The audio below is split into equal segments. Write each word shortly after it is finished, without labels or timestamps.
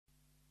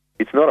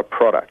It's not a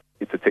product,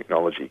 it's a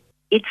technology.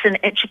 It's an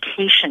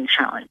education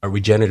challenge. A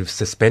regenerative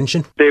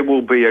suspension. There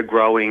will be a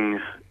growing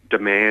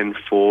demand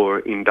for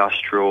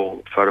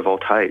industrial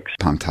photovoltaics.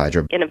 Pumped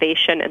hydro.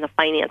 Innovation in the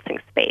financing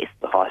space.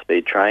 The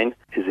high-speed train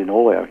is in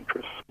all our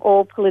interests.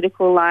 All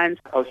political lines.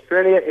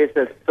 Australia is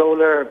a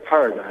solar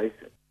paradise.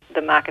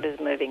 The market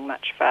is moving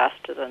much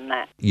faster than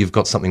that. You've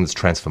got something that's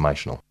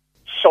transformational.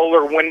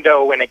 Solar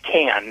window in a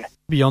can.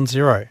 Beyond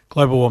Zero,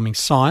 global warming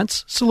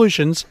science,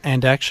 solutions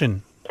and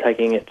action.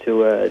 Taking it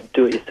to a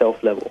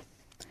do-it-yourself level.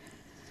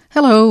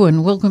 Hello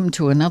and welcome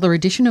to another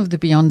edition of the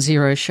Beyond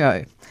Zero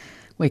show.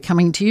 We're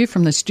coming to you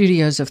from the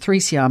studios of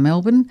 3CR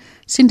Melbourne,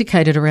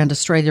 syndicated around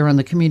Australia on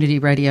the Community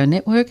Radio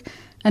Network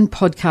and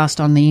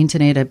podcast on the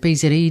internet at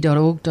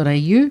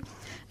bze.org.au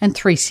and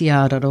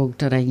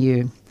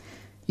 3cr.org.au.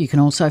 You can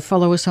also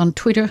follow us on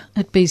Twitter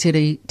at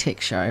BZE Tech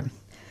Show.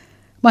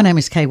 My name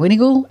is Kay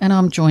Wenigal and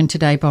I'm joined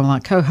today by my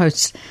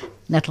co-hosts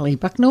Natalie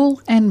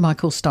Bucknell and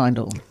Michael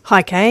Steindl.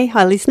 Hi Kay,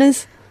 hi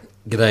listeners.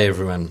 G'day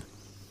everyone.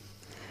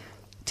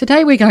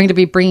 Today we're going to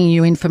be bringing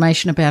you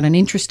information about an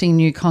interesting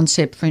new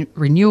concept for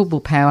renewable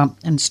power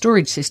and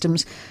storage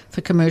systems for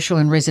commercial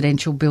and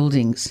residential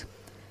buildings.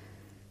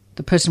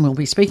 The person we'll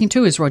be speaking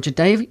to is Roger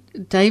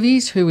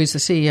Davies, who is the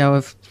CEO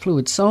of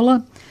Fluid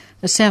Solar,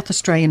 a South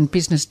Australian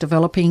business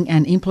developing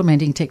and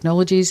implementing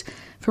technologies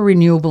for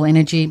renewable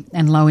energy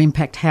and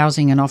low-impact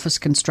housing and office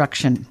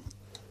construction.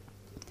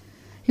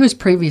 He was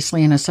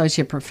previously an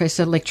associate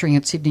professor lecturing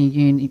at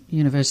Sydney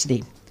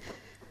University.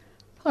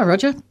 Hi,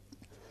 Roger.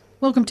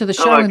 Welcome to the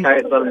show. Hello, Kay.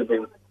 It's lovely to be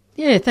with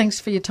you. Yeah, thanks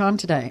for your time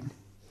today.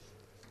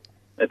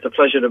 It's a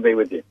pleasure to be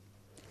with you.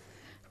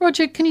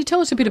 Roger, can you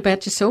tell us a bit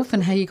about yourself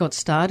and how you got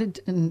started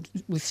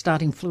with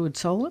starting Fluid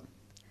Solar?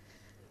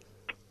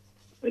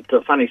 It's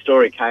a funny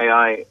story, Kay.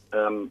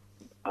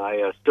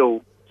 I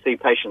still see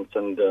patients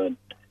and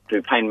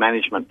do pain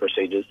management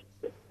procedures,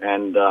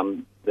 and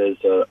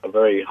there's a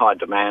very high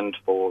demand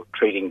for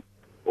treating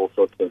all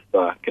sorts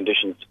of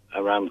conditions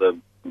around the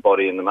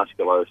body and the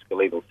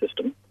musculoskeletal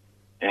system.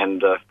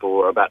 And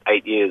for about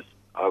 8 years,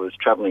 I was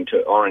travelling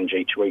to Orange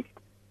each week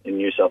in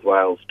New South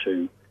Wales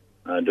to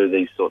do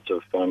these sorts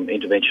of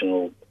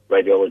interventional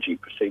radiology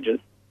procedures,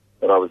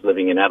 but I was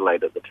living in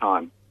Adelaide at the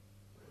time.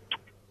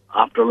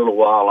 After a little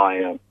while,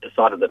 I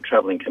decided that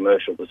travelling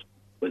commercial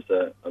was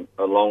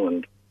a long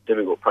and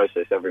difficult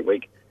process every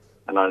week,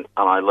 and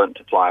I learnt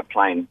to fly a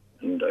plane,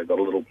 and I got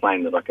a little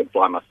plane that I could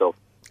fly myself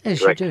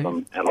direct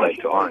from Adelaide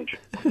to Orange.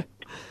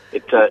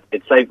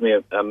 It saved me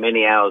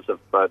many hours of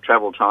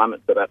travel time.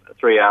 It's about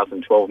 3 hours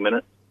and 12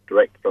 minutes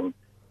direct from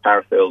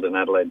Parafield in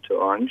Adelaide to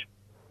Orange.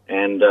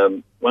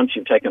 And once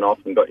you've taken off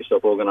and got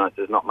yourself organised,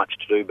 there's not much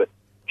to do but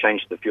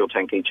change the fuel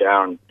tank each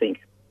hour and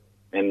think.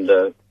 And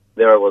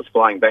there I was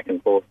flying back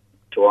and forth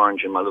to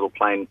Orange in my little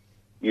plane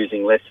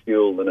using less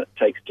fuel than it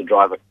takes to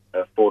drive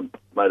a Ford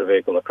motor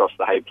vehicle across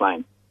the Hay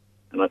Plain.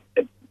 And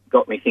it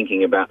got me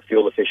thinking about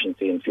fuel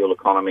efficiency and fuel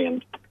economy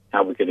and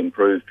how we could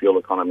improve fuel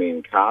economy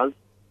in cars.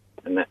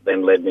 And that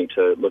then led me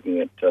to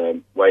looking at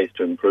ways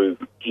to improve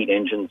heat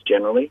engines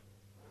generally.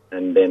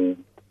 And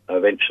then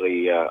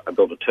eventually I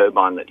built a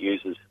turbine that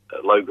uses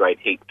low-grade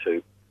heat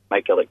to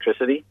make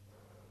electricity.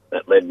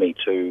 That led me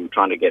to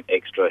trying to get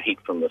extra heat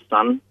from the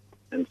sun.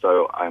 And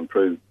so I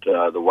improved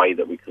the way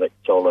that we collect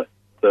solar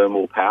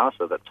thermal power,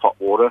 so that's hot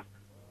water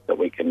that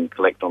we can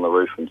collect on the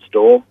roof and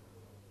store.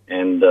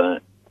 And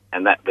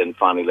that then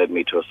finally led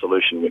me to a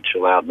solution which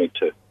allowed me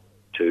to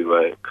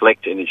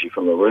collect energy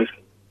from the roof,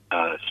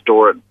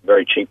 store it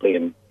very cheaply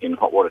in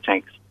hot water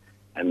tanks,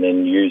 and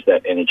then use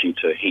that energy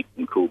to heat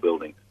and cool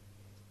buildings.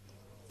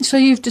 So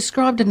you've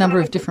described a number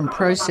of different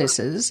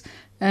processes,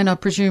 and I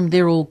presume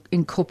they're all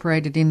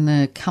incorporated in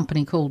the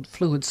company called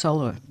Fluid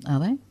Solar, are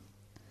they?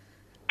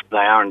 They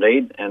are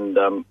indeed,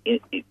 and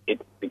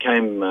it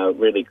became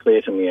really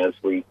clear to me as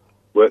we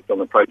worked on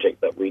the project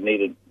that we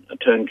needed a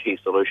turnkey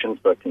solution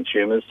for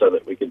consumers so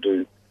that we could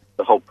do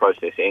the whole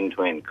process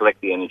end-to-end,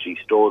 collect the energy,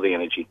 store the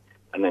energy,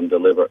 and then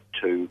deliver it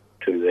to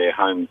their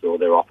homes or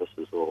their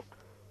offices or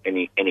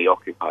any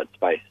occupied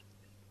space.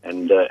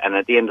 And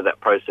at the end of that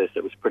process,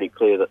 it was pretty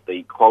clear that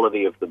the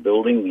quality of the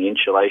building, the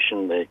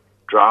insulation, the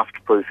draft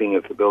proofing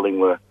of the building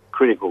were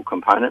critical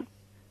components,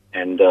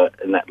 and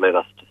that led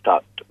us to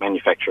start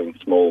manufacturing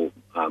small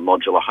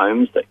modular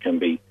homes that can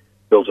be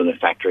built in a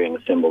factory and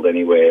assembled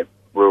anywhere,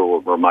 rural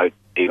or remote,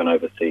 even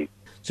overseas.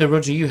 So,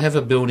 Roger, you have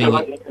a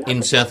building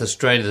in South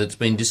Australia that's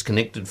been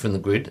disconnected from the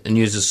grid and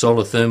uses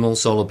solar thermal,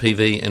 solar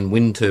PV and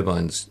wind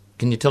turbines.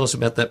 Can you tell us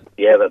about that?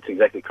 Yeah, that's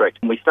exactly correct.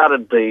 We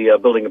started the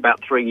building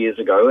about 3 years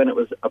ago, and it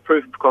was a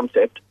proof of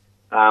concept.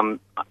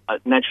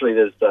 Naturally,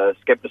 there's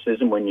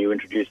scepticism when you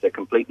introduce a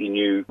completely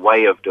new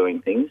way of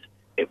doing things.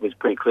 It was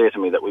pretty clear to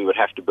me that we would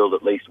have to build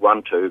at least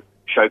one to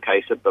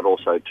showcase it, but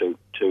also to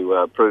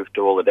prove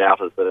to all the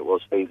doubters that it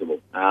was feasible.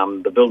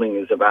 The building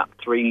is about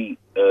 3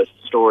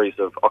 stories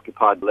of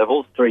occupied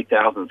levels,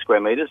 3,000 square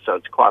metres, so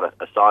it's quite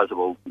a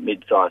sizable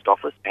mid-sized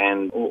office.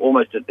 And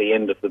almost at the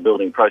end of the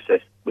building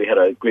process, we had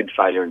a grid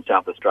failure in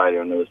South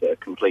Australia and there was a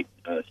complete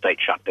state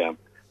shutdown.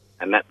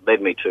 And that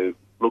led me to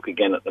look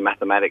again at the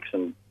mathematics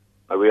and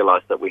I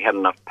realised that we had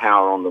enough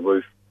power on the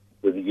roof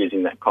with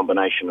using that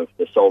combination of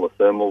the solar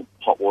thermal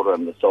hot water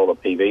and the solar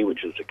PV,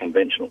 which is a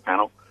conventional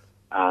panel.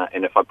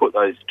 And if I put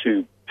those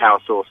two power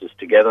sources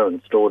together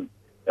and stored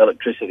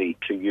electricity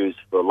to use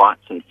for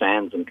lights and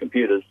fans and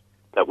computers,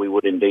 that we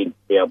would indeed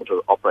be able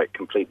to operate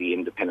completely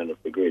independent of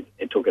the grid.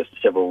 It took us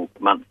several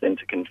months then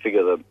to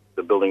configure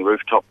the building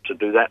rooftop to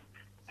do that,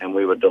 and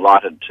we were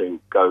delighted to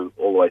go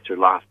all the way through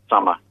last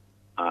summer,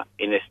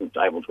 in essence,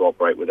 able to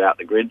operate without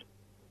the grid.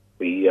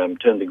 We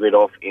turned the grid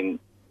off in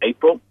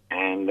April,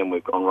 and then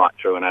we've gone right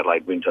through an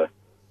Adelaide winter,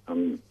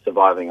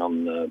 surviving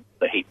on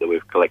the heat that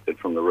we've collected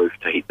from the roof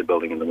to heat the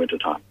building in the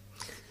wintertime.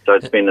 So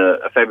it's been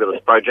a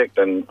fabulous project,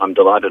 and I'm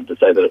delighted to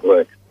say that it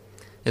works.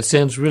 It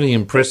sounds really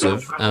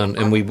impressive,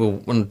 and we will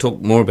want to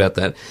talk more about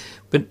that.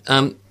 But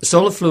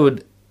Solar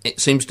Fluid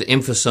seems to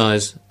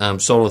emphasise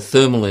solar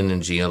thermal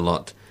energy a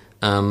lot.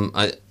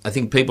 I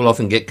think people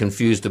often get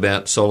confused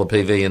about solar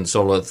PV and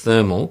solar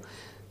thermal.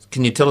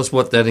 Can you tell us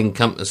what that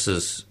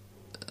encompasses?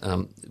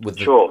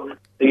 Sure.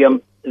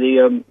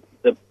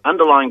 The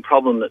underlying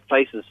problem that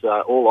faces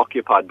all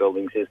occupied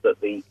buildings is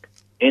that the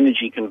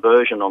energy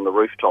conversion on the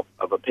rooftop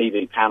of a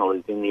PV panel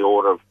is in the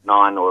order of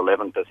 9 or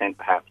 11%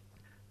 perhaps.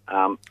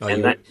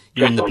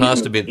 You're in the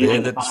past a bit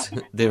there.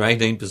 They're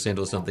 18%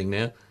 or something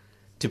now,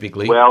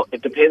 typically. Well,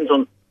 it depends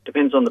on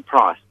the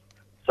price.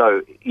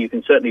 So you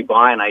can certainly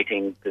buy an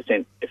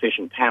 18%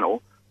 efficient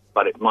panel,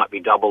 but it might be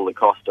double the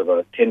cost of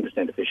a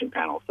 10% efficient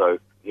panel. So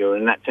you're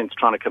in that sense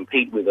trying to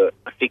compete with a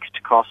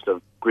fixed cost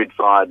of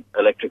grid-fired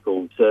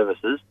electrical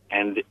services.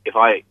 And if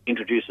I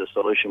introduce a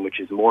solution which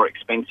is more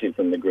expensive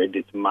than the grid,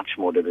 it's much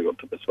more difficult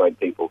to persuade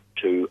people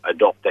to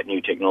adopt that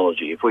new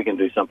technology. If we can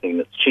do something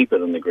that's cheaper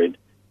than the grid,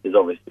 there's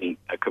obviously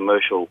a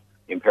commercial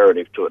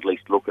imperative to at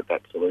least look at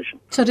that solution.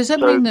 So does that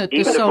mean that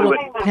the solar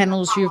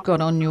panels you've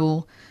got on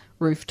your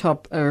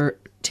rooftop are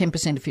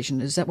 10%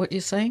 efficient? Is that what you're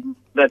saying?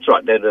 That's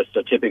right. They're just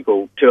a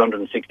typical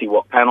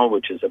 260-watt panel,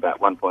 which is about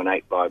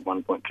 1.8 by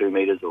 1.2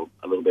 metres or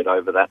a little bit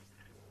over that.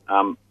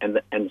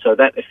 And so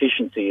that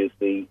efficiency is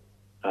the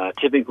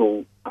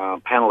typical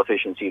panel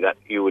efficiency that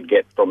you would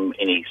get from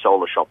any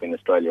solar shop in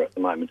Australia at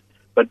the moment.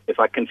 But if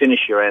I can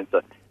finish your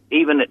answer,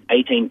 even at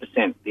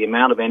 18%, the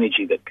amount of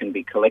energy that can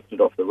be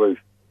collected off the roof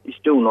is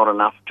still not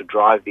enough to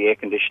drive the air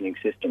conditioning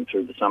system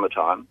through the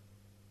summertime.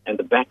 And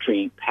the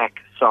battery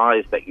pack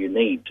size that you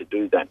need to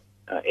do that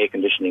air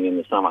conditioning in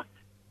the summer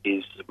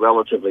is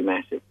relatively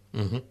massive.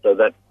 Mm-hmm. So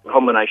that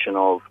combination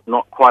of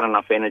not quite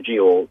enough energy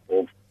or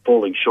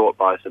falling short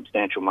by a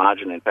substantial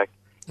margin, in fact,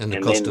 and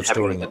the cost of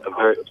storing it.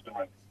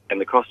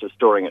 And the cost of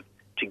storing it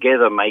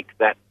together make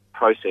that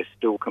process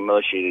still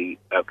commercially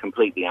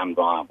completely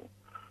unviable.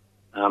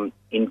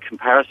 In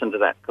comparison to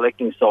that,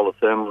 collecting solar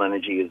thermal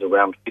energy is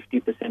around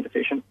 50%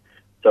 efficient.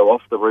 So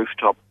off the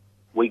rooftop,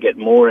 we get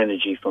more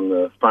energy from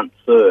the front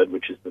third,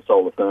 which is the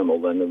solar thermal,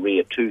 than the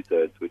rear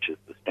two-thirds, which is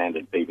the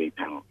standard PV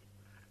panel.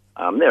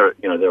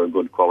 They're a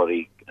good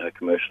quality,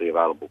 commercially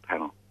available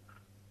panel.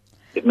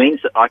 It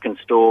means that I can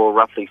store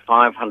roughly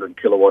 500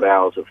 kilowatt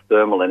hours of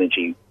thermal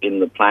energy in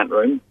the plant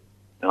room,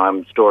 and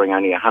I'm storing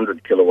only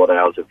 100 kilowatt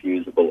hours of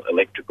usable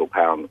electrical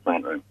power in the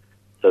plant room.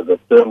 So the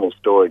thermal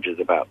storage is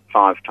about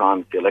 5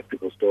 times the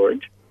electrical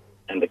storage,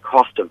 and the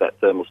cost of that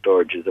thermal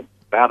storage is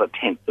about a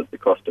tenth of the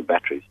cost of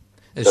batteries.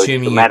 Assuming so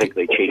it's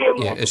dramatically cheaper.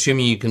 Yeah,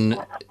 assuming you can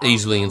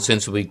easily and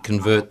sensibly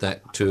convert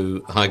that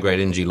to high-grade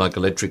energy like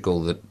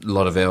electrical that a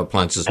lot of our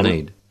appliances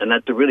need. And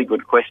that's a really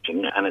good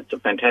question, and it's a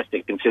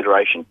fantastic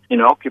consideration. In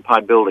an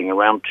occupied building,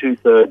 around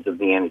two-thirds of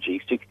the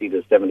energy, 60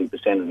 to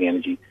 70% of the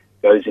energy,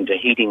 goes into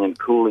heating and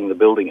cooling the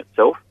building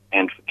itself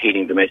and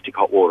heating domestic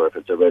hot water if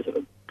it's a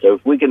resident. So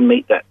if we can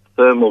meet that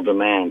thermal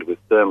demand with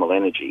thermal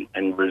energy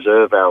and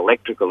reserve our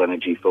electrical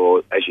energy for,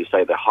 as you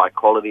say, the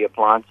high-quality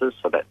appliances,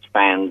 so that's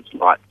fans,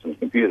 lights and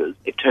computers,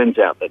 it turns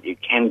out that you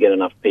can get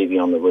enough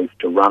PV on the roof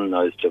to run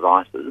those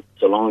devices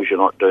so long as you're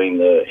not doing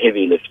the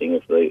heavy lifting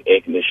of the air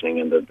conditioning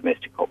and the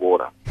domestic hot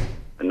water.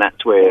 And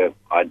that's where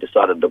I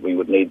decided that we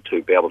would need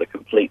to be able to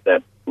complete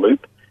that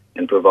loop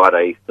and provide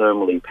a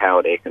thermally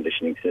powered air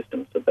conditioning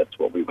system. So that's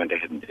what we went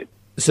ahead and did.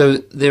 So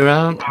there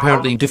are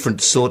apparently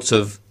different sorts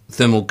of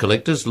thermal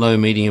collectors, low,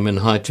 medium and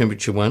high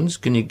temperature ones.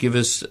 Can you give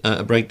us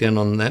a breakdown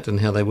on that and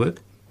how they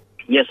work?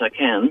 Yes, I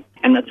can.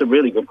 And that's a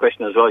really good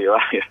question as well.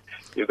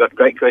 You've got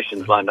great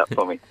questions lined up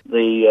for me.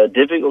 The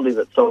difficulty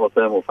that solar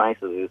thermal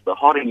faces is the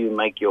hotter you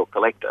make your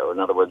collector, in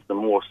other words, the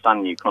more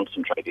sun you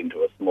concentrate into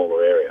a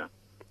smaller area,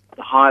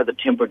 the higher the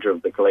temperature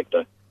of the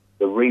collector,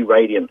 the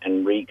re-radiant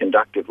and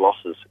reconductive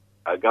losses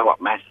go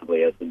up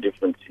massively as the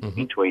difference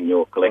between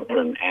your collector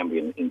and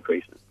ambient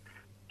increases.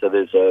 So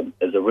there's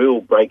a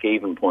real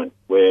break-even point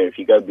where if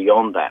you go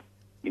beyond that,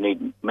 you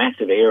need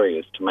massive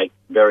areas to make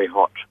very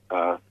hot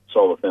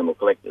solar thermal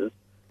collectors.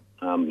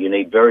 You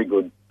need very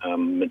good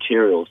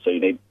materials, so you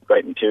need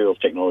great materials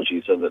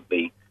technology so that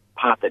the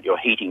part that you're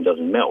heating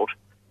doesn't melt,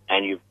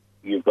 and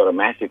you've got a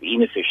massive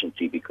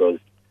inefficiency because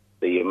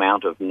the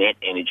amount of net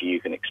energy you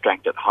can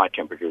extract at high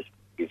temperatures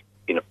is,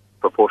 in a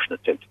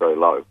proportionate sense, very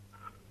low.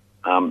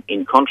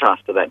 In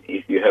contrast to that,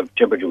 if you have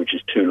temperature which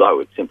is too low,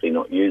 it's simply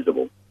not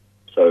usable.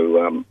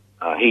 So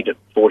heat at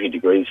 40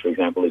 degrees, for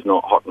example, is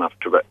not hot enough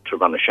to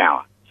run a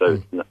shower,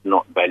 so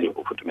not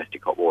valuable for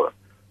domestic hot water.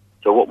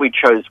 So what we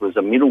chose was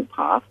a middle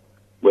path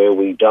where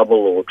we double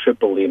or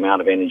triple the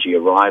amount of energy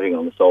arriving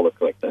on the solar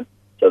collector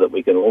so that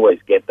we can always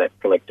get that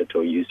collector to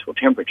a useful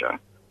temperature,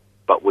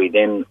 but we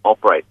then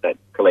operate that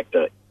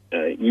collector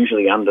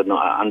usually under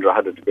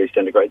 100 degrees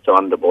centigrade, so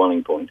under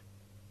boiling point,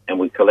 and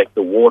we collect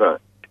the water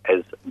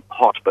as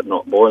hot but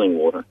not boiling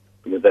water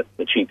because that's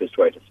the cheapest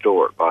way to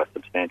store it by a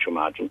substantial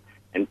margin,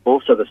 and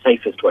also the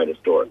safest way to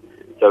store it.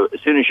 So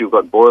as soon as you've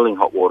got boiling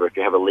hot water, if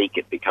you have a leak,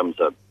 it becomes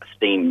a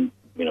steam,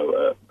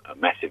 a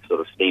massive sort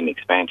of steam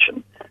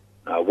expansion.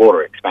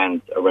 Water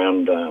expands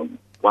around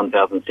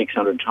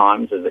 1,600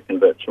 times as it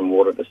converts from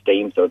water to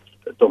steam, so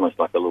it's almost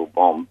like a little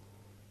bomb.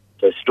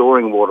 So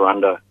storing water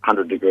under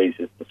 100 degrees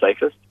is the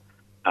safest.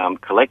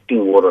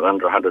 Collecting water at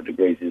under 100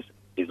 degrees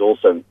is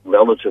also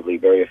relatively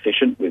very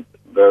efficient with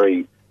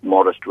very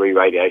modest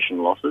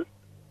re-radiation losses,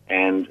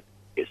 and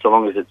so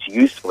long as it's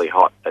usefully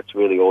hot, that's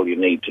really all you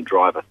need to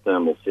drive a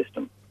thermal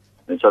system.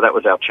 And so that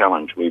was our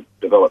challenge. We've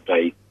developed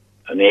an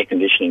air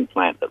conditioning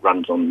plant that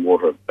runs on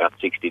water of about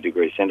 60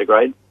 degrees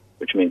centigrade,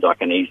 which means I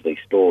can easily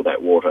store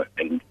that water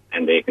and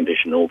air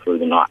condition all through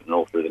the night and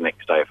all through the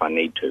next day if I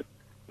need to,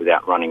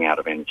 without running out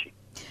of energy.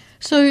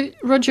 So,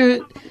 Roger,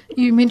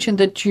 you mentioned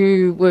that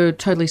you were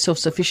totally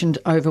self-sufficient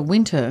over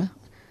winter,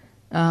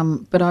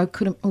 but I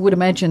would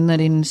imagine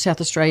that in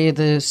South Australia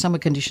the summer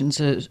conditions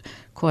are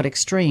quite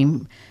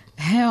extreme.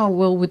 How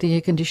well would the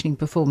air conditioning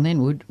perform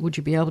then? Would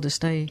you be able to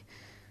stay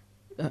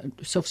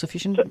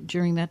self-sufficient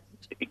during that?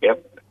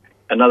 Yep,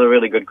 another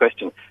really good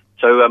question.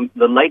 So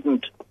the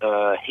latent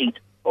heat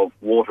of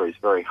water is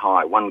very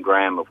high. 1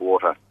 gram of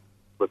water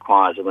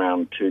requires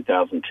around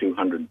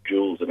 2,200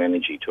 joules of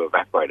energy to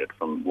evaporate it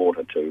from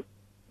water to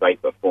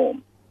vapour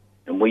form.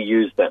 And we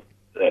use that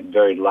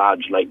very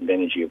large latent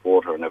energy of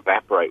water and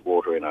evaporate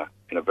water in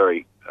a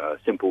very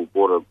simple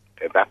water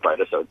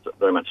evaporator, so it's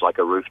very much like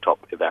a rooftop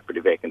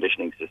evaporative air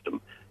conditioning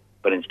system.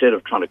 But instead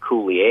of trying to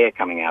cool the air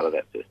coming out of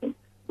that system,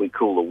 we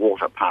cool the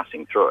water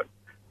passing through it.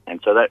 And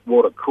so that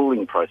water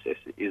cooling process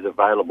is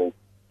available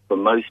for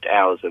most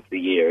hours of the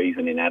year,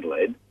 even in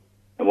Adelaide.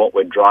 And what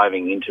we're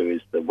driving into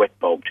is the wet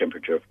bulb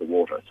temperature of the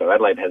water. So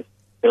Adelaide has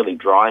fairly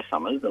dry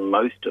summers, and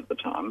most of the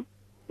time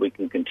we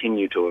can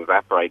continue to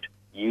evaporate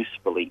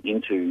usefully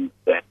into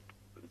that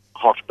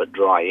hot but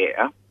dry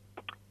air,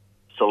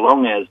 so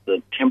long as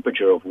the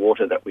temperature of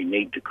water that we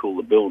need to cool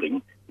the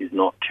building is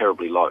not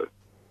terribly low.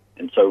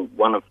 And so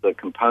one of the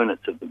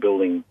components of the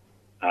building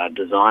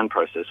design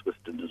process was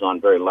to design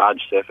very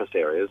large surface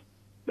areas,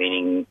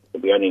 meaning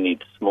that we only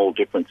need small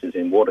differences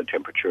in water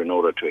temperature in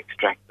order to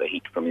extract the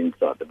heat from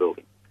inside the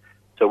building.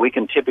 So we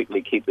can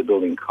typically keep the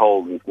building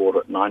cold with water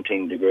at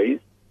 19 degrees,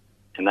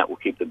 and that will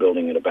keep the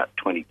building at about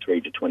 23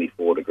 to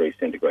 24 degrees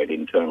centigrade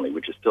internally,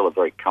 which is still a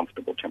very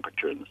comfortable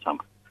temperature in the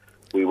summer.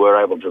 We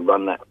were able to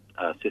run that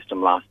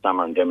system last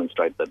summer and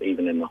demonstrate that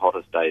even in the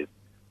hottest days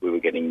we were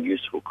getting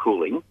useful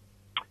cooling.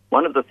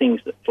 One of the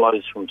things that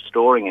flows from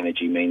storing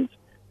energy means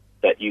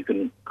that you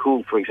can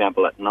cool, for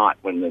example, at night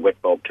when the wet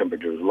bulb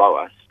temperature is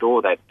lower,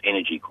 store that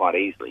energy quite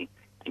easily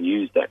and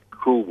use that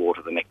cool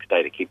water the next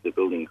day to keep the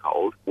building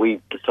cold.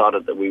 We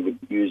decided that we would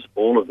use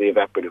all of the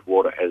evaporative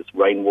water as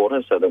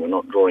rainwater so that we're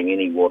not drawing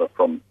any water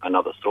from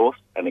another source.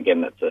 And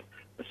again, that's a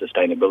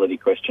sustainability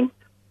question.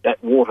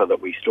 That water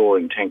that we store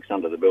in tanks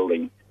under the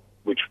building,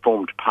 which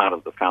formed part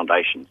of the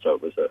foundation, so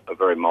it was a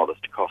very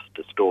modest cost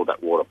to store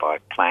that water by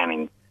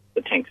planning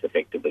the tanks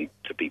effectively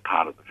to be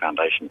part of the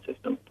foundation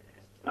system.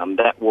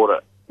 That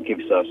water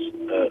gives us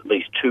at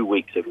least 2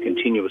 weeks of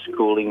continuous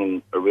cooling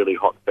in a really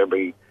hot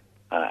February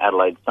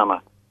Adelaide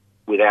summer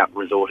without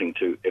resorting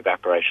to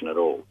evaporation at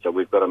all. So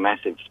we've got a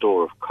massive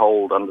store of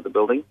cold under the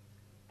building,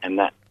 and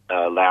that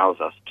allows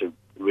us to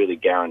really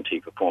guarantee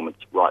performance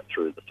right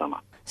through the summer.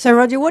 So,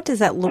 Roger, what does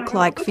that look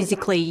like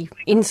physically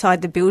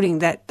inside the building,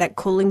 that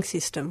cooling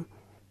system?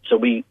 So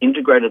we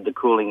integrated the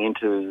cooling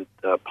into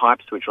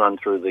pipes which run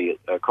through the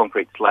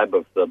concrete slab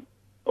of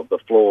the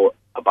floor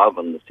above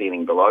and the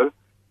ceiling below,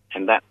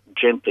 and that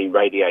gently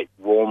radiates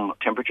warm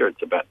temperature.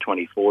 It's about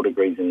 24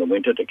 degrees in the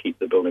winter to keep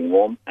the building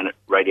warm, and it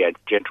radiates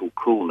gentle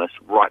coolness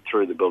right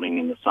through the building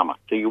in the summer.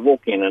 So you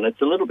walk in, and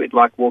it's a little bit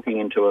like walking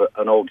into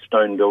an old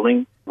stone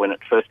building. When it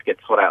first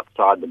gets hot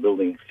outside, the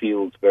building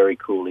feels very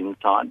cool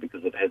inside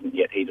because it hasn't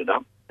yet heated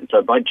up. And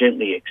so by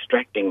gently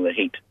extracting the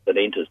heat that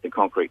enters the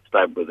concrete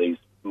slab with these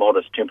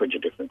modest temperature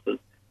differences,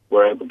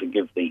 we're able to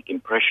give the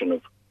impression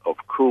of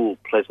cool,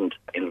 pleasant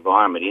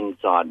environment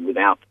inside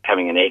without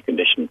having an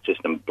air-conditioned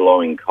system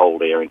blowing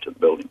cold air into the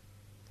building.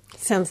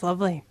 Sounds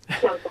lovely.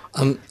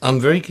 I'm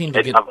very keen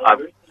to get...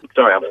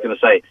 Sorry, I was going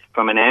to say,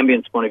 from an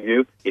ambience point of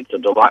view, it's a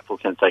delightful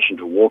sensation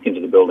to walk into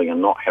the building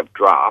and not have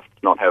drafts,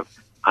 not have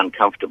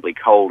uncomfortably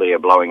cold air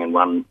blowing in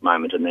one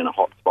moment and then a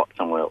hot spot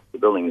somewhere else. The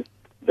building is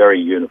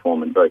very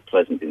uniform and very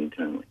pleasant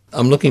internally.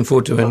 I'm looking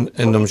forward to,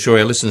 and I'm sure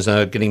our listeners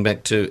are getting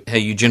back to how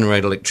you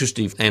generate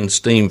electricity and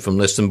steam from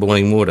less than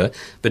boiling water.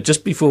 But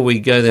just before we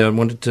go there, I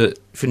wanted to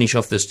finish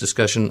off this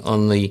discussion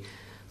on the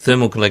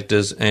thermal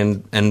collectors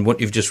and what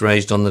you've just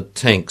raised on the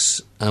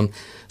tanks.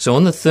 So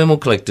on the thermal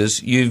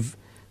collectors, you've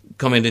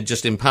commented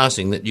just in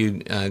passing that you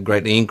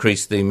greatly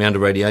increased the amount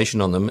of radiation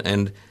on them,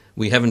 and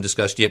we haven't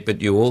discussed yet,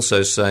 but you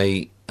also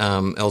say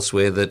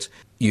elsewhere that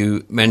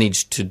you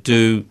managed to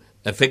do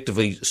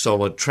effectively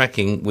solar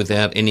tracking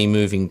without any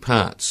moving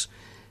parts.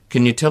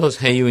 Can you tell us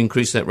how you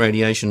increase that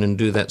radiation and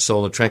do that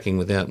solar tracking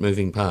without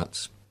moving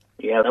parts?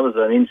 Yeah, that was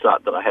an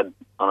insight that I had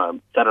on a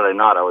Saturday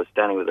night. I was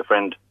standing with a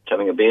friend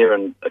having a beer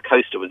and a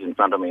coaster was in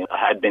front of me. I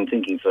had been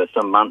thinking for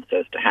some months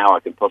as to how I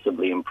could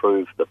possibly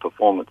improve the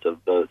performance of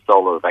the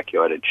solar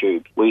evacuated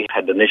tubes. We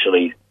had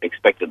initially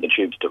expected the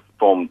tubes to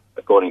perform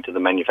according to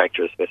the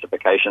manufacturer's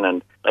specification,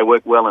 and they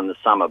work well in the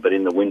summer, but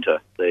in the winter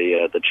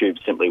the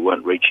tubes simply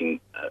weren't reaching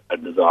a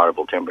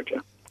desirable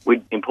temperature.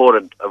 We'd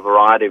imported a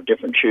variety of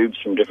different tubes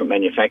from different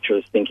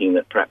manufacturers, thinking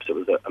that perhaps it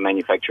was a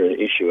manufacturer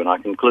issue, and I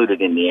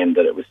concluded in the end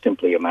that it was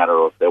simply a matter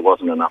of there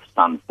wasn't enough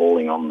sun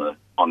falling on the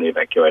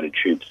evacuated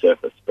tube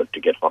surface but to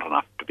get hot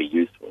enough to be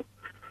useful.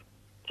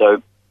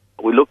 So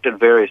we looked at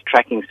various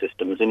tracking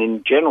systems, and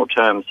in general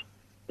terms,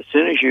 as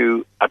soon as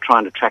you are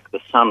trying to track the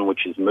sun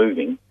which is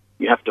moving,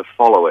 you have to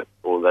follow it,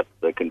 or that's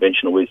the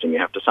conventional wisdom. You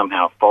have to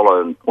somehow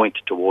follow and point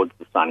towards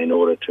the sun in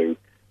order to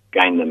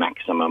gain the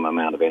maximum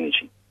amount of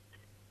energy.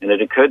 And it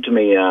occurred to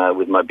me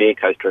with my beer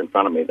coaster in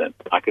front of me that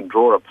I could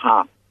draw a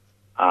path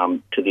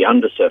to the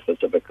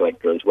undersurface of a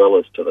collector as well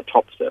as to the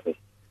top surface,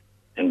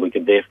 and we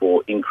could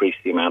therefore increase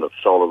the amount of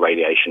solar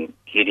radiation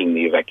hitting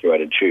the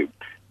evacuated tube.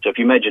 So if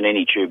you imagine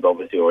any tube,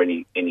 obviously, or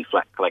any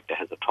flat collector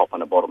has a top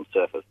and a bottom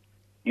surface.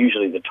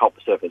 Usually the top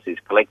surface is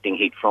collecting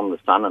heat from the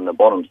sun and the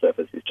bottom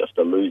surface is just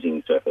a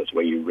losing surface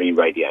where you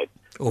re-radiate.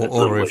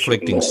 Or a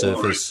reflecting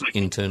surface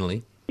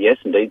internally. Yes,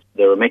 indeed.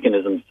 There are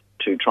mechanisms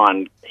to try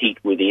and heat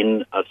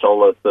within a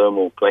solar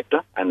thermal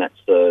collector, and that's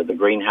the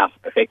greenhouse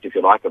effect, if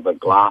you like, of a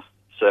glass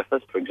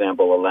surface, for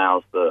example,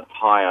 allows the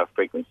higher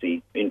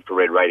frequency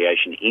infrared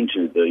radiation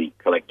into the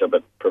collector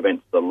but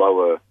prevents the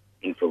lower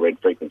infrared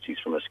frequencies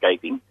from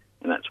escaping,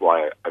 and that's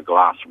why a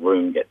glass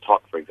room gets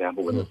hot, for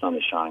example, when the sun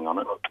is shining on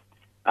it.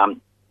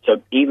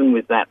 So even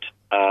with that,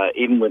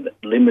 even with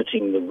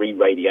limiting the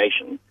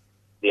re-radiation,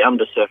 the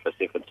undersurface,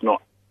 if it's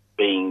not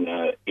being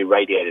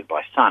irradiated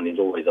by sun, is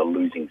always a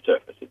losing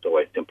surface. It's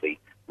always simply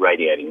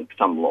radiating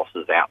some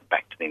losses out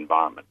back to the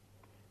environment.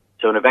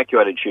 So an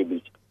evacuated tube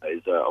is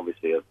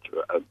obviously a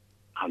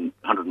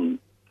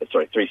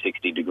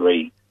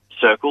 360-degree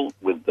circle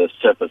with the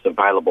surface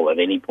available at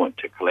any point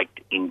to collect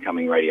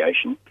incoming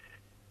radiation.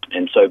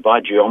 And so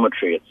by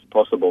geometry, it's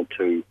possible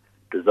to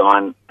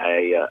design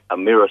a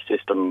mirror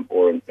system,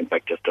 or in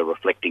fact just a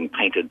reflecting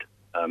painted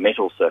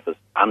metal surface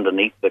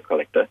underneath the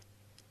collector,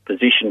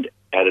 positioned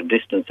at a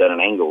distance at an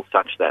angle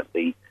such that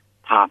the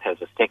sun has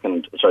a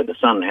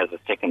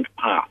second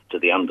path to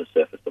the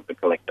undersurface of the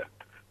collector.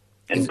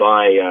 And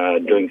by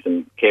doing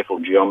some careful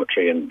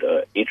geometry and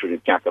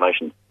iterative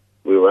calculations,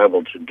 we were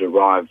able to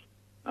derive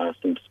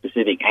some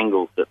specific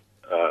angles that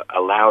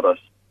allowed us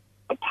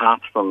a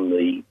path from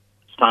the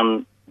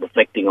sun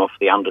reflecting off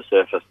the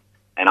undersurface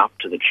and up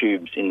to the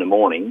tubes in the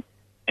morning,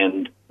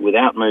 and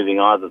without moving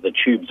either the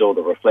tubes or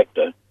the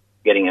reflector,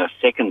 getting a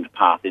second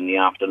path in the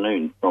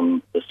afternoon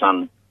from the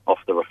sun off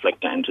the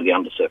reflector and to the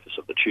undersurface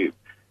of the tube.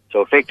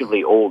 So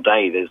effectively all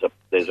day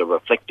there's a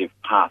reflective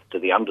path to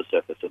the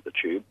undersurface of the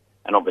tube,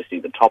 and obviously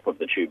the top of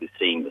the tube is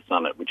seeing the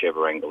sun at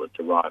whichever angle it's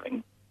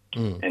arriving.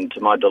 And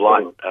to my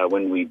delight,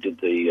 when we did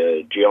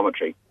the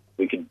geometry,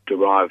 we could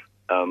derive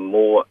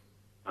more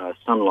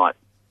sunlight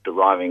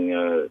deriving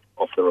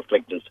off the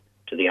reflectors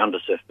to the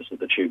undersurface of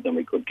the tube than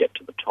we could get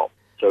to the top.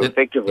 So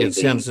effectively, there's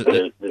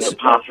a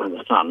path from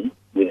the sun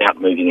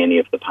without moving any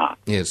of the path.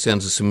 Yeah, it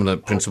sounds a similar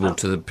principle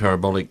to the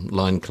parabolic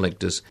line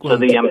collectors. So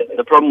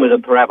the problem with a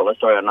parabola,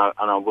 and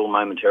I will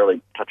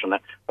momentarily touch on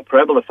that, a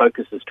parabola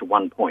focuses to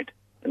one point,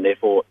 and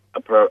therefore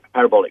a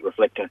parabolic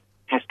reflector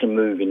has to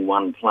move in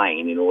one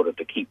plane in order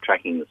to keep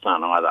tracking the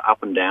sun, either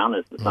up and down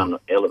as the sun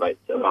elevates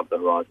above the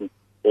horizon,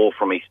 or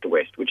from east to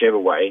west. Whichever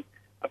way,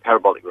 a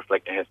parabolic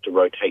reflector has to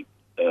rotate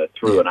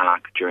through an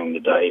arc during the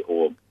day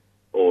or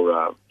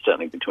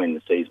certainly between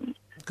the seasons.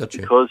 Gotcha.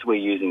 Because we're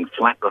using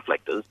flat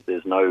reflectors,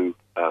 there's no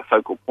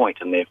focal point,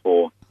 and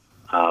therefore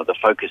the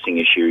focusing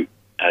issue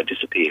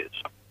disappears.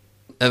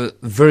 A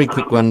very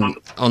quick one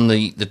on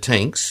the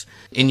tanks.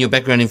 In your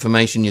background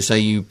information, you say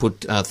you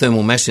put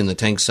thermal mass in the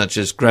tanks, such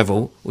as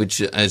gravel, which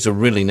is a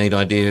really neat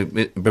idea.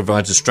 It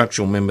provides a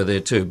structural member there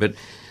too. But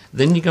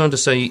then you go on to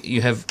say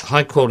you have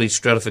high-quality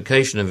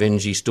stratification of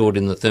energy stored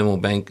in the thermal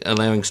bank,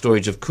 allowing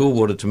storage of cool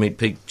water to meet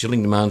peak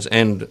chilling demands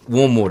and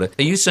warm water.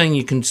 Are you saying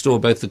you can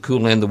store both the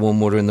cool and the warm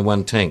water in the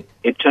one tank?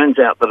 It turns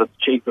out that it's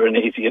cheaper and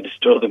easier to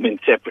store them in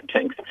separate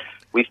tanks.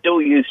 We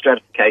still use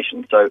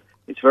stratification, so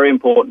it's very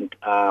important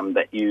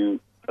that you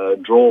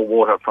draw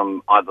water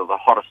from either the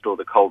hottest or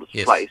the coldest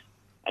place,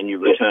 and you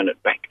return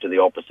it back to the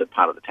opposite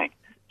part of the tank.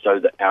 So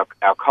that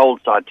our cold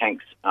side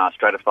tanks are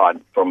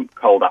stratified from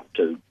cold up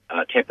to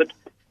tepid,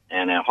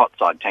 and our hot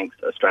side tanks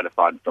are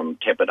stratified from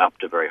tepid up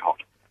to very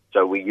hot.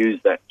 So we use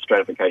that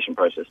stratification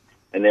process.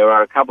 And there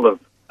are a couple of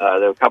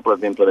there are a couple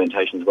of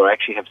implementations where I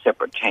actually have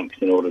separate tanks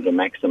in order to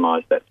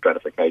maximise that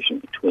stratification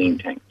between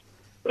tanks.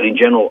 But in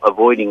general,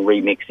 avoiding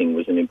remixing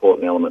was an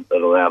important element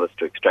that allowed us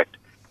to extract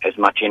as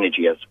much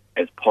energy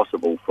as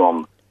possible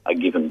from a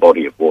given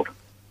body of water.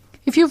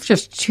 If you've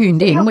just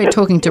tuned in, we're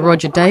talking to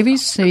Roger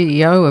Davies,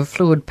 CEO of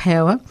Fluid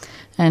Power,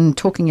 and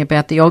talking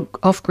about the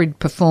off-grid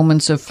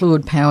performance of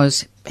Fluid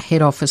Power's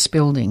head office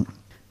building.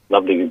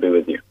 Lovely to be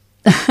with you.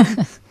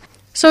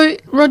 So,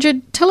 Roger,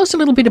 tell us a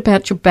little bit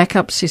about your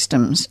backup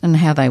systems and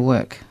how they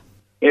work.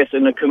 Yes,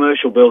 in a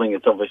commercial building,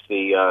 it's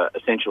obviously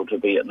essential to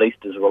be at least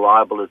as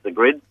reliable as the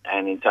grid,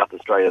 and in South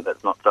Australia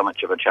that's not so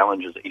much of a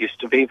challenge as it used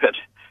to be, but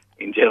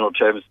in general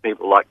terms,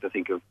 people like to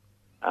think of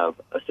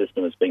a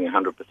system as being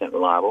 100%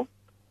 reliable.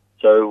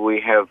 So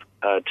we have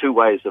two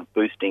ways of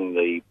boosting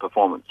the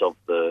performance of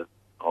the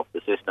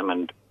system,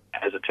 and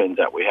as it turns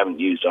out, we haven't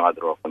used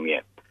either of them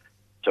yet.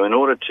 So in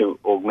order to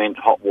augment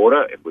hot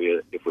water,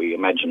 if we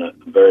imagine a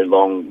very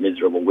long,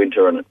 miserable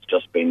winter and it's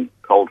just been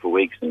cold for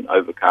weeks and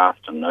overcast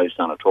and no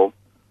sun at all,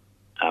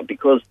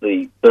 because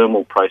the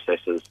thermal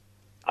processes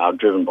are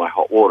driven by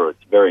hot water,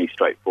 it's very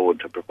straightforward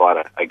to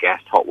provide a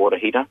gas hot water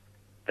heater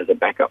as a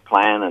backup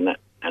plan,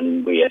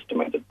 and we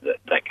estimated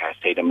that gas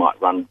heater might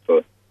run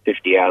for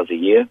 50 hours a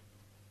year.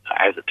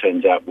 As it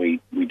turns out, we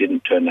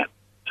didn't turn that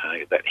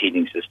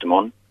heating system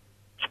on.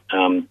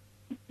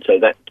 So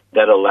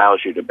that allows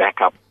you to back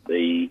up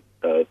the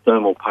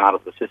thermal part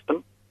of the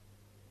system.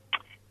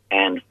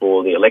 And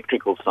for the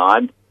electrical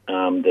side,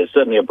 there's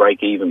certainly a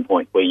break-even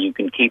point where you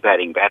can keep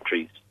adding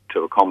batteries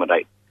to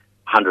accommodate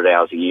 100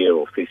 hours a year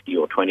or 50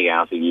 or 20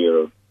 hours a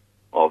year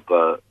of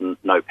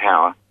no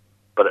power.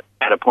 But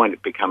at a point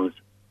it becomes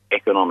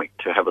economic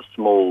to have a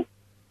small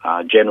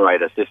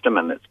generator system,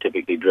 and it's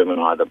typically driven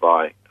either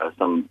by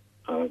some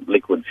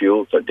liquid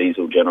fuel, so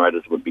diesel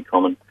generators would be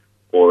common,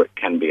 or it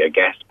can be a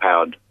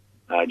gas-powered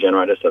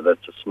generator, so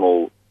that's a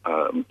small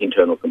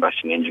internal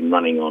combustion engine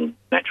running on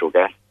natural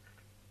gas.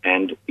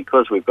 And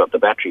because we've got the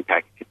battery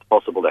pack, it's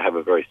possible to have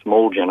a very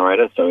small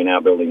generator. So in our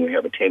building we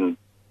have a 10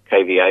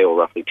 kVA or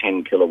roughly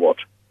 10 kilowatt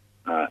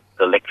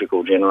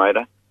electrical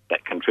generator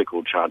that can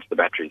trickle charge the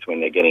batteries when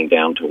they're getting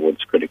down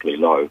towards critically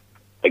low.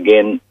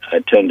 Again,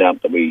 it turned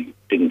out that we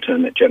didn't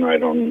turn that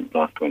generator on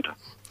last winter.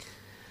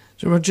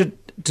 So, Roger,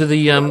 to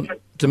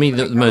me,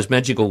 the most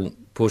magical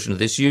portion of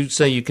this, you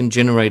say you can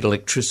generate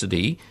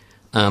electricity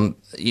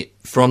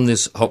from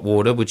this hot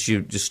water, which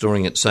you're just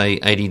storing at, say,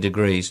 80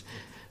 degrees,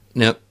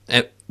 now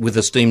with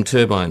a steam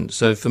turbine.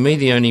 So, for me,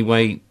 the only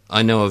way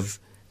I know of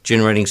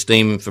generating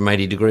steam from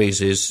 80 degrees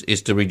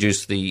is to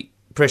reduce the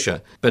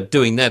pressure. But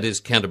doing that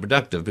is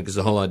counterproductive because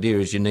the whole idea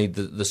is you need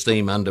the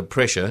steam under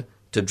pressure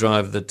to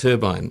drive the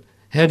turbine.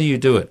 How do you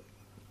do it?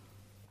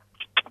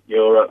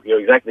 You're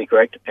exactly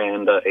correct,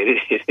 and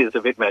it is a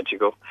bit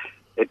magical.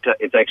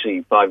 It's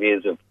actually 5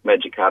 years of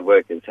magic hard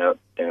work is how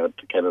it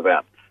came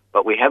about.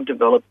 But we have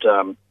developed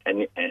a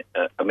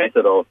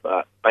method of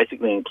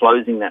basically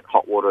enclosing that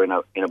hot water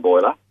in a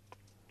boiler,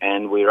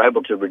 and we're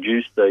able to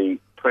reduce the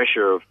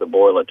pressure of the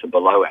boiler to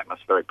below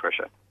atmospheric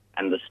pressure,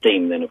 and the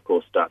steam then, of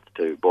course, starts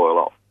to boil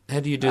off. How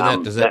do you do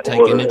that? Does that take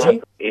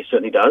energy? It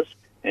certainly does.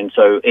 And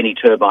so any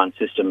turbine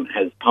system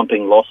has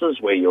pumping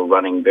losses where you're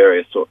running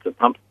various sorts of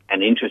pumps.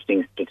 An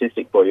interesting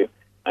statistic for you,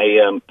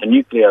 a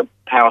nuclear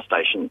power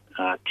station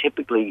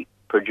typically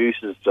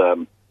produces,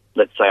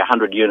 let's say,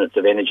 100 units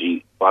of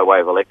energy by way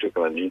of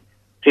electrical energy.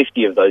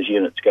 50 of those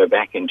units go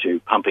back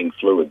into pumping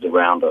fluids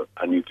around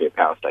a nuclear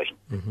power station.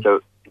 Mm-hmm. So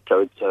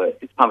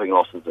its pumping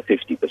losses are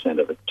 50%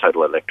 of its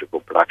total electrical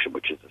production,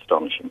 which is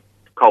astonishing.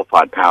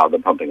 Coal-fired power, the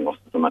pumping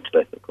losses are much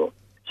less, of course.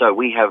 So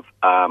we have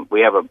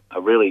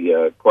a really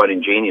quite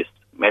ingenious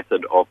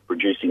method of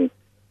producing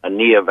a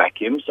near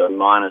vacuum. So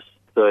minus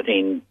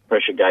 13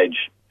 pressure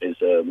gauge is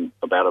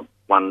about a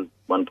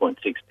 1.6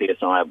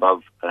 psi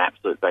above an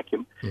absolute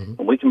vacuum,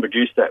 and we can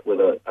produce that with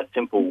a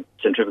simple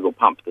centrifugal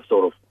pump, the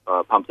sort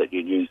of pump that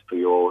you'd use for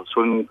your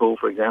swimming pool,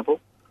 for example.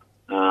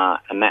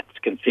 And that's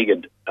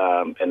configured,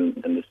 and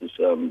this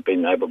has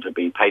been able to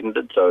be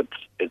patented. So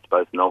it's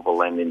both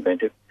novel and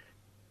inventive.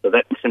 So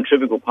that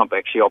centrifugal pump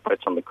actually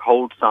operates on the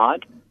cold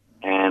side,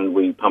 and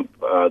we pump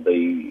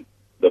the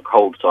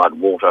cold side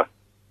water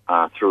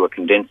through a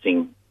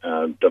condensing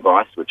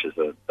device, which is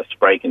a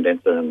spray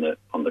condenser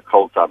on the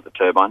cold side of the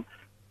turbine,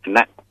 and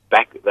that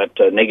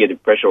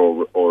negative pressure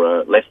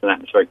or less than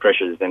atmospheric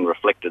pressure is then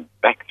reflected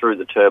back through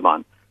the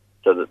turbine,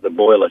 so that the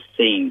boiler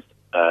sees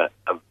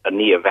a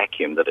near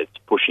vacuum that it's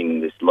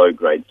pushing this low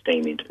grade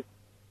steam into.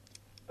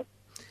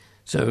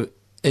 So.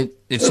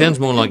 It sounds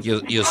more like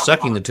you're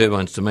sucking the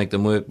turbines to make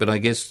them work, but I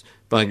guess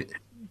by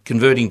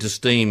converting to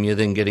steam, you're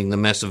then getting the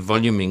massive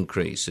volume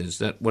increase. Is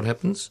that what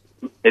happens?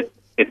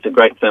 It's a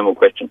great thermal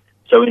question.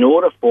 So in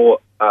order for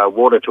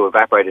water to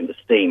evaporate into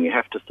steam, you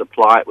have to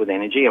supply it with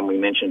energy, and we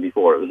mentioned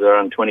before it was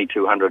around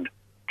 2,200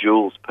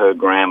 joules per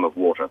gram of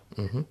water.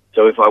 Mm-hmm.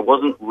 So if I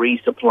wasn't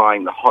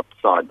resupplying the hot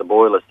side, the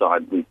boiler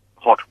side, with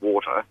hot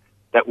water,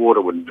 that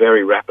water would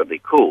very rapidly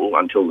cool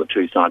until the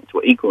two sides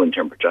were equal in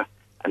temperature,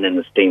 and then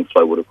the steam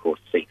flow would, of course,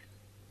 cease.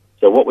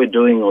 So what we're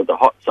doing on the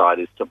hot side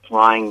is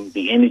supplying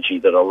the energy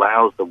that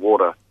allows the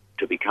water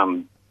to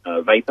become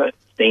vapor,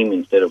 steam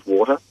instead of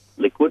water,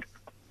 liquid,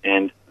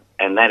 and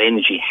that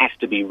energy has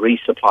to be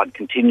resupplied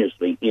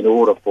continuously in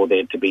order for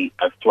there to be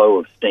a flow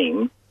of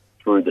steam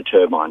through the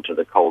turbine to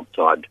the cold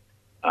side,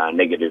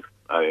 negative,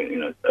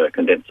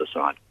 condenser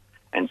side.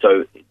 And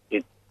so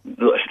it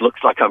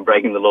looks like I'm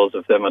breaking the laws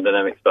of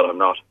thermodynamics, but I'm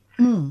not.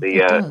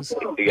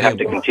 You have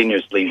to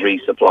continuously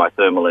resupply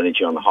thermal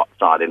energy on the hot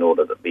side in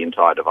order that the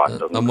entire device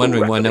doesn't. I'm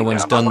wondering why no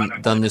one's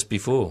done this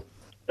before.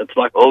 It's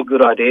like all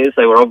good ideas;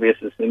 they were obvious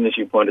as soon as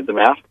you pointed them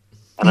out,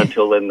 and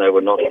until then, they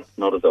were not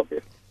as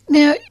obvious.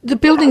 Now, the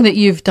building that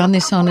you've done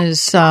this on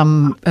is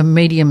a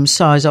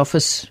medium-size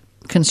office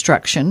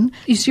construction.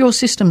 Is your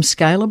system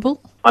scalable?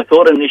 I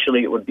thought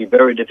initially it would be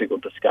very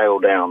difficult to scale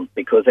down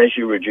because as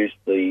you reduce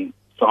the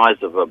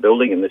size of a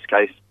building, in this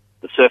case,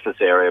 the surface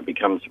area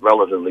becomes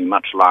relatively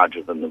much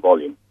larger than the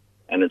volume.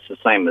 And it's the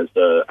same as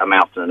a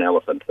mouse and an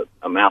elephant.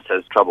 A mouse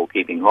has trouble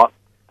keeping hot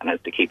and has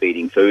to keep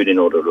eating food in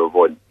order to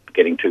avoid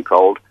getting too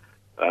cold,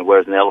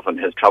 whereas an elephant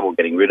has trouble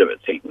getting rid of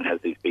its heat and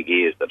has these big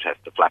ears that has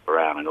to flap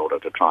around in order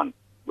to try and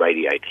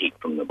radiate heat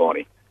from the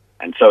body.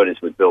 And so it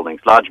is with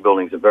buildings. Large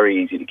buildings are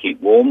very easy to keep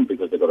warm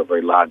because they've got a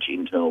very large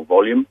internal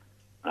volume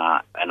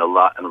and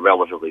a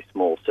relatively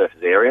small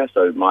surface area.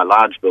 So my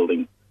large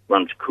building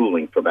runs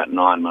cooling for about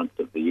 9 months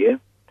of the year.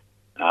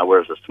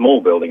 Whereas a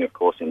small building, of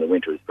course, in the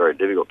winter is very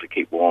difficult to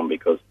keep warm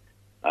because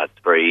it's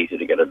very easy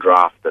to get a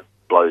draft that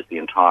blows the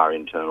entire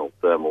internal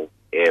thermal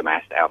air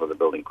mass out of the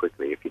building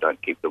quickly if you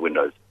don't keep the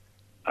windows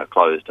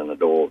closed and the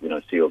door,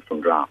 sealed from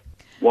draft.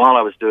 While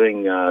I was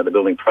doing the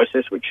building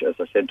process, which, as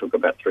I said, took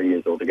about 3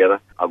 years altogether,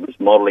 I was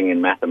modelling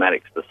in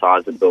mathematics the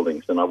size of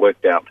buildings, and I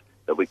worked out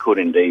that we could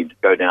indeed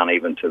go down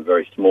even to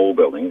very small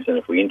buildings, and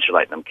if we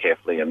insulate them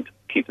carefully and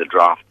keep the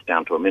draft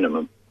down to a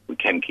minimum, we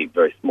can keep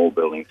very small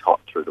buildings hot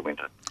through the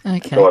winter.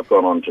 Okay. So I've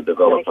gone on to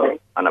develop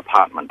an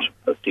apartment,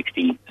 a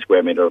 60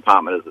 square metre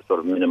apartment as a sort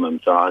of minimum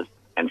size,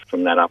 and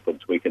from that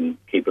upwards we can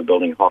keep a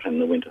building hot in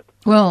the winter.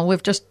 Well,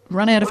 we've just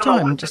run out of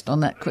time just on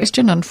that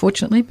question,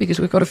 unfortunately, because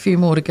we've got a few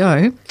more to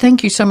go.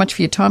 Thank you so much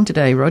for your time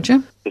today,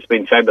 Roger. It's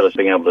been fabulous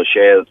being able to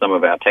share some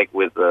of our tech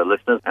with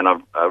listeners, and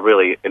I've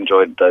really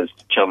enjoyed those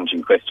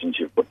challenging questions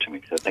you've put to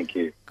me, so thank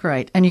you.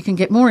 Great. And you can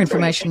get more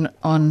information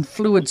on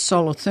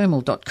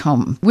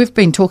fluidsolarthermal.com. We've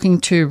been talking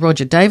to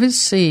Roger Davis,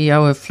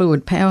 CEO of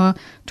Fluid Power,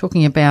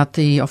 talking about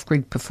the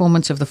off-grid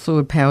performance of the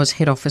Fluid Power's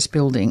head office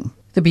building.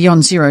 The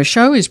Beyond Zero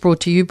show is brought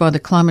to you by the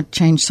Climate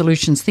Change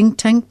Solutions think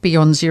tank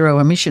Beyond Zero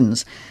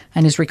Emissions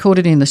and is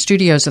recorded in the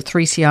studios of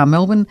 3CR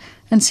Melbourne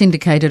and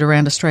syndicated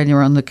around Australia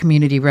on the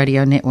Community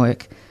Radio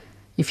Network.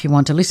 If you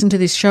want to listen to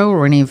this show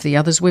or any of the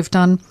others we've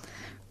done,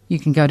 you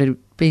can go to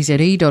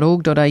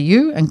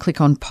bze.org.au and click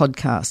on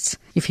podcasts.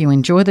 If you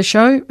enjoy the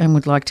show and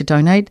would like to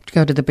donate,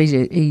 go to the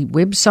BZE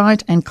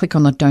website and click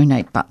on the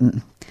donate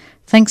button.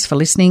 Thanks for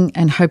listening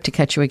and hope to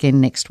catch you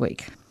again next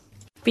week.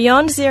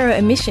 Beyond Zero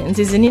Emissions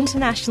is an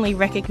internationally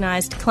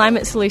recognised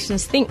climate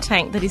solutions think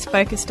tank that is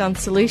focused on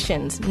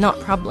solutions, not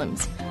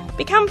problems.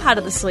 Become part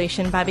of the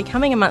solution by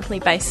becoming a monthly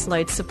base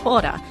load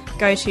supporter.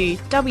 Go to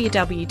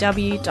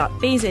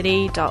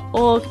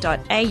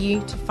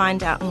www.bze.org.au to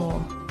find out more.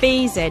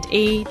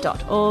 bze.org.au.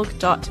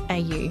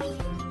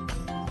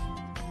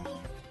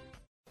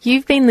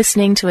 You've been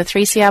listening to a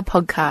 3CR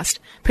podcast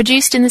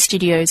produced in the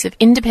studios of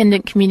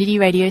independent community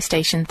radio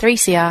station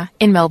 3CR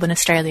in Melbourne,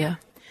 Australia.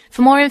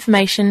 For more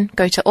information,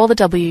 go to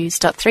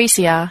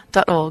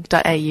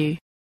allthews.3cr.org.au.